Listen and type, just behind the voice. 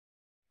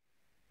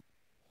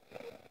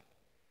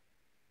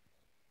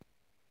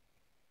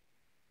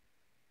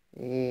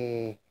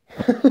Yeah.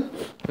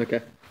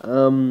 Okay.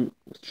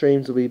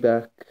 Streams will be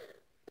back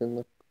in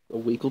like a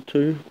week or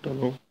two. Don't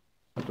know.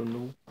 I don't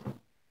know.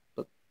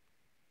 But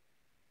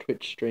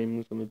Twitch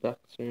streams will be back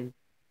soon.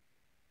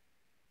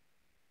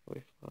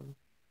 Very fun.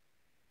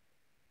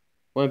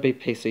 Won't be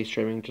PC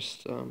streaming,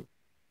 just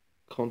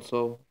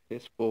console,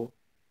 PS4.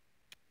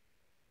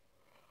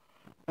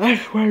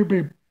 That will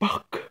be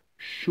back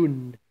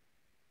soon.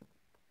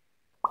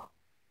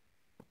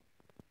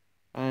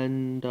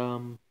 And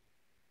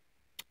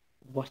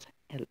what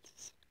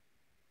else?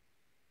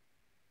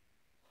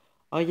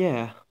 Oh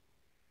yeah.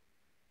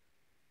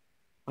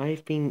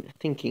 I've been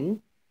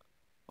thinking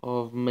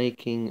of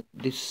making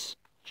this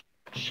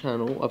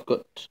channel. I've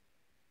got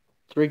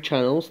 3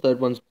 channels. Third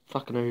one's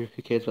fucking who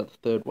cares about the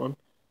third one.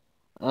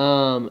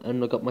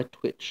 And I got my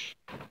Twitch.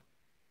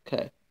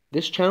 Okay.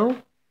 This channel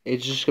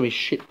is just gonna be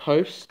shit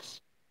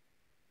posts.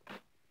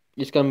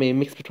 It's gonna be a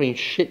mix between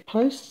shit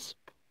posts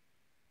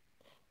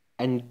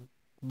and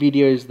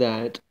videos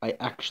that I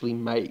actually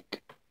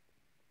make.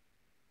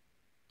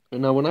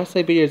 And now when I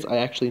say videos I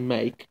actually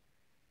make,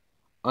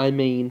 I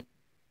mean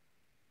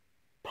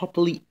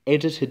properly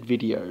edited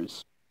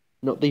videos.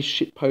 Not these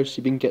shit posts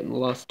you've been getting the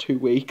last 2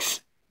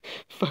 weeks.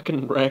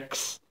 Fucking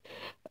Rex.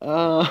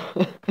 Let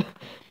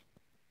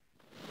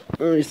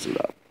me sit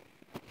up.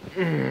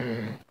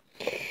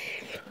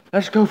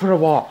 Let's go for a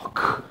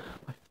walk.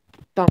 My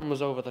thumb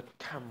was over the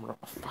camera.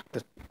 Fuck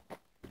this.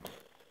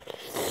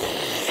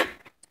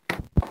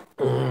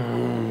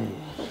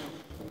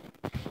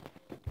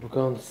 Look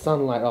on the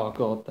sunlight. Oh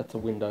god, that's a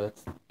window.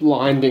 That's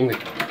blinding the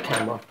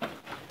camera.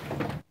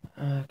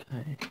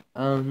 Okay.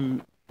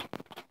 Oh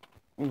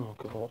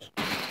god.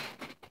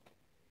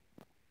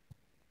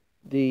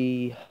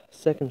 The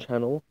second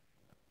channel,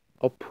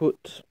 I'll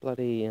put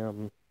bloody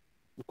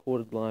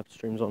recorded live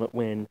streams on it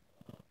when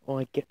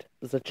I get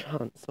the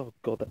chance. Oh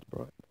god, that's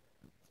bright.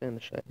 Stay in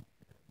the shade.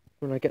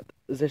 When I get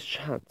this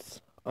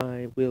chance,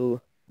 I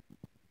will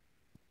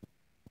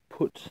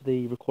put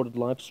the recorded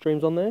live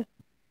streams on there.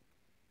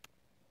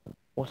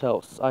 What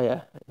else? Oh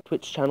yeah,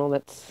 Twitch channel,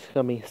 that's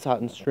gonna be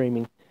starting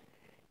streaming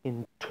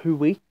in 2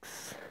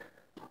 weeks.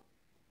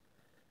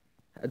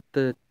 At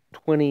the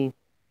 23rd,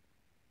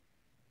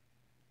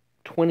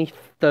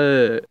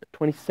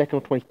 22nd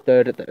or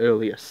 23rd at the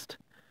earliest.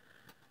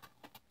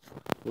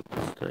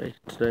 What's today?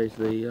 Today's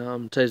the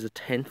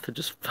 10th. I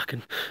just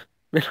fucking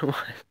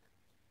minimize.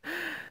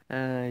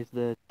 It's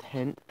the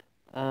 10th.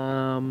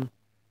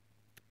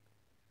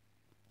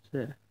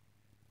 Yeah.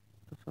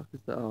 The fuck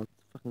is that? Oh, it's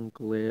fucking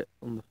glare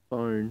on the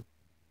phone.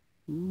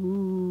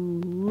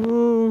 Ooh,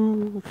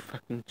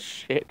 fucking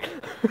shit.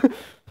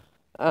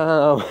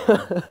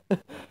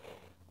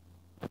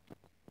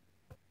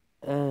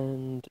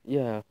 And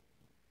yeah,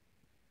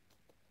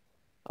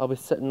 I'll be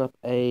setting up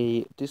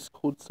a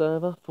Discord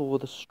server for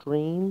the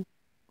stream.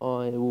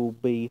 I will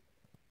be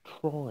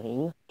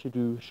trying to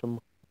do some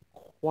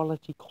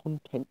quality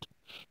content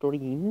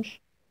streams.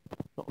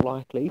 Not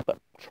likely, but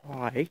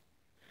try.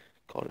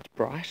 God, it's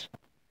bright.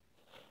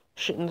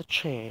 Sit in the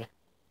chair.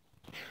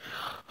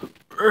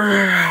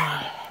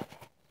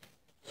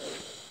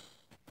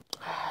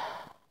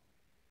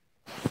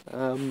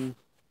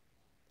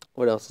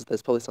 What else is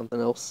there's probably something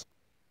else.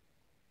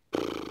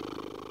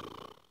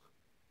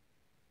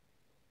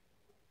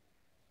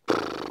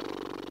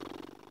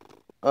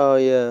 Oh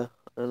yeah,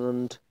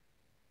 and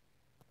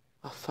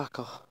oh fuck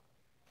off.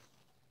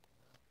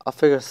 I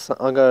figure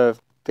I'm gonna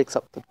fix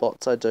up the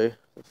bots I do,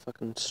 the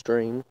fucking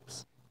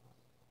streams,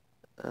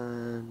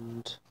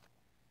 and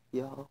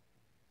yeah,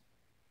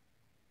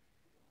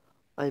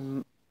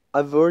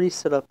 I've already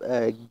set up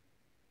a,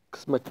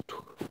 cause my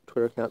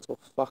Twitter account's all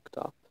fucked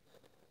up.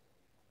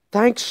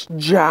 Thanks,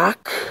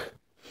 Jack.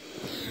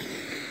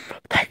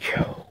 Thank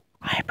you.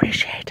 I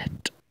appreciate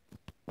it.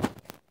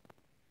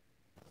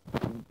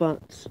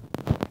 But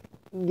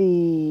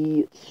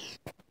the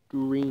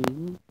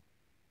stream,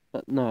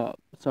 but no.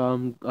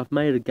 So I've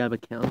made a Gab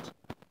account.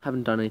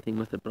 Haven't done anything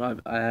with it,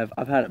 but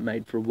I've had it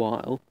made for a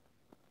while.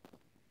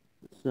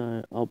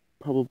 So I'll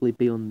probably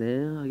be on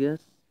there, I guess.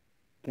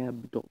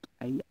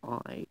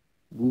 Gab.ai.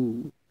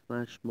 Woo.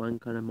 / mine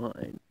kind of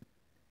mine.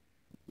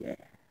 Yeah.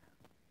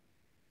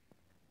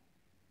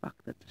 Fuck,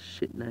 that's a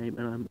shit name,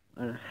 and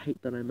I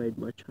hate that I made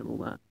my channel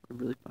that. I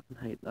really fucking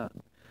hate that.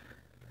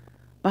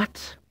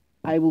 But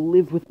I will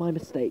live with my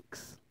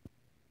mistakes.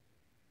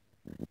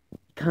 You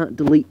can't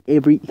delete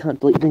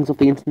things off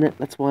the internet.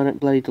 That's why I don't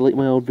bloody delete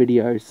my old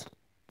videos.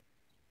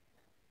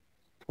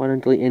 That's why I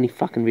don't delete any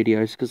fucking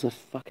videos, because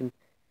it's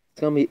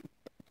gonna be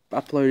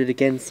uploaded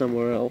again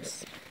somewhere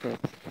else.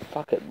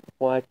 Fuck it.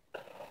 Why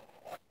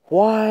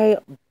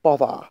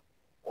bother?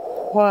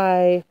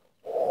 Why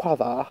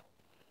bother?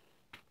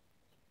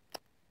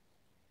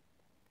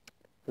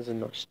 There's a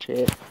nice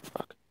chair.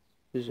 Fuck.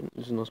 There's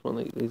a nice one,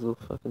 like these little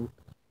fucking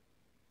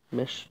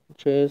mesh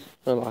chairs.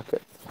 I like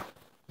it.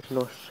 It's a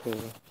nice chair.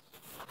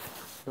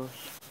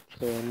 Nice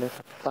chair, and there's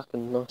a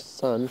fucking nice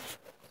sun.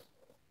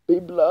 Be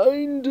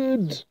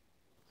blinded!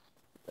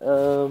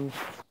 What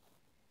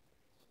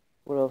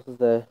else is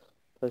there?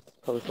 There's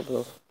probably something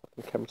else.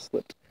 fucking camera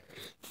slipped.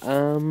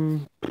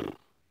 I've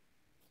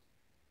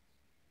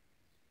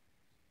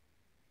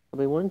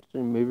been wanting to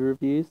do movie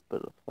reviews,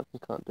 but I fucking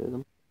can't do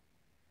them.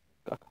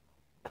 I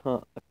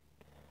can't.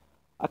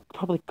 I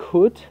probably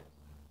could.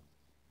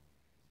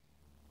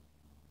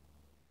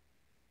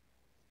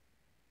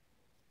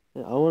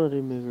 Yeah, I want to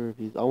do movie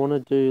reviews. I want to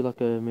do like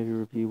a movie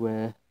review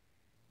where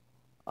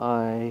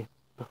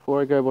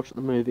before I go watch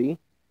the movie,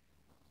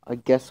 I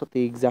guess what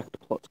the exact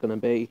plot's gonna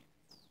be,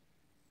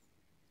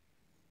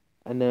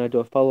 and then I do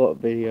a follow-up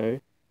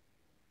video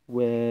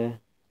where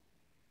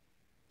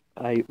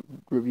I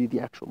review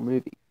the actual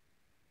movie.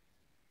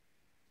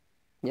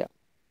 Yeah.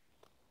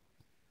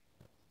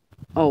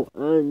 Oh,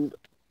 and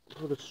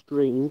for the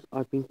streams,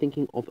 I've been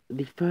thinking of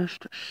the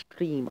first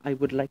stream I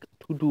would like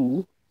to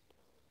do.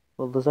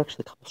 Well, there's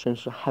actually a couple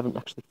streams I haven't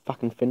actually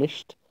fucking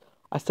finished.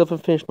 I still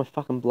haven't finished my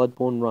fucking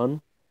Bloodborne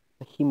run,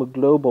 my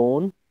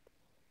Hemoglobin,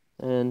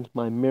 and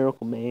my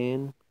Miracle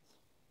Man.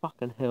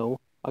 Fucking hell.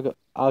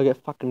 I get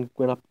fucking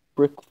went up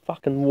brick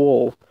fucking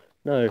wall.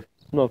 No,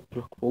 not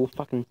brick wall,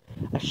 fucking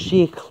a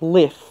sheer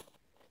cliff.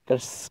 Gotta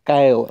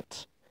scale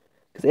it.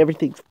 Because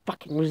everything's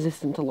fucking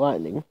resistant to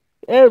lightning.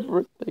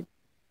 Everything.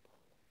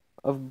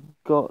 I've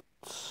got...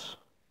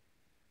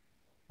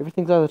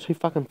 Everything's either too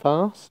fucking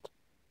fast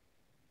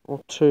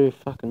or too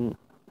fucking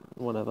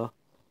whatever.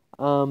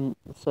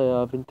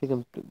 So I've been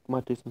thinking I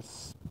might do some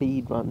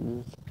speed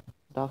runs.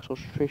 Dark Souls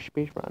 3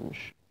 speed runs.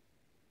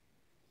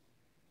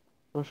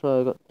 I'm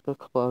sure I got a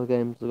couple other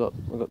games. I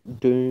got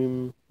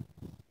Doom,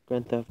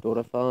 Grand Theft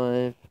Auto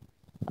 5.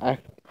 I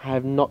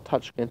have not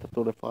touched Grand Theft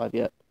Auto 5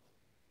 yet.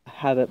 I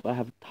have it, but I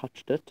haven't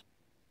touched it.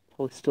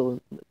 Probably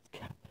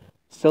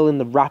still in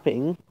the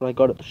wrapping when I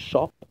got it at the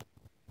shop.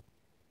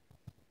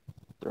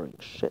 Throwing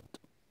shit.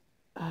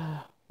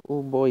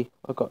 Oh boy,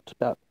 I got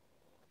about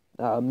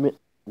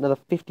another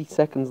 50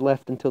 seconds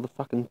left until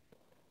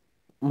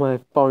my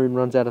phone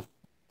runs out of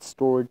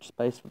storage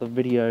space for the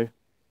video.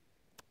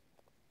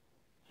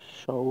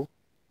 So,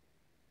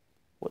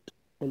 what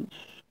else?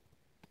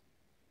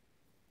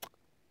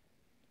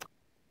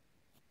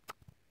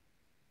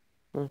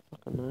 I don't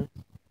fucking know.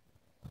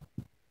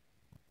 Can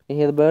you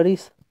hear the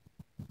birdies?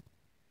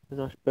 There's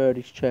nice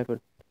birdies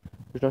chirping.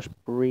 There's nice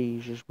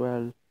breeze as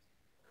well.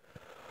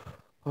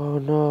 Oh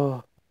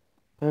no,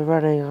 we're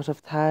running out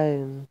of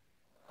time.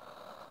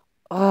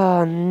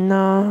 Oh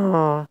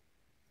no.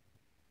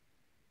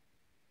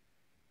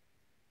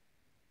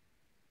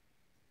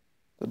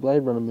 The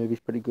Blade Runner movie's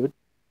pretty good.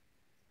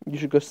 You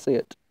should go see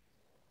it.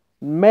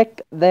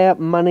 Make their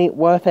money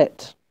worth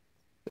it.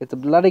 It's a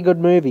bloody good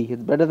movie.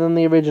 It's better than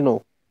the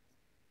original.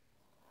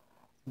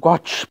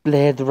 Watch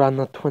Blade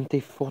Runner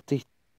 2042.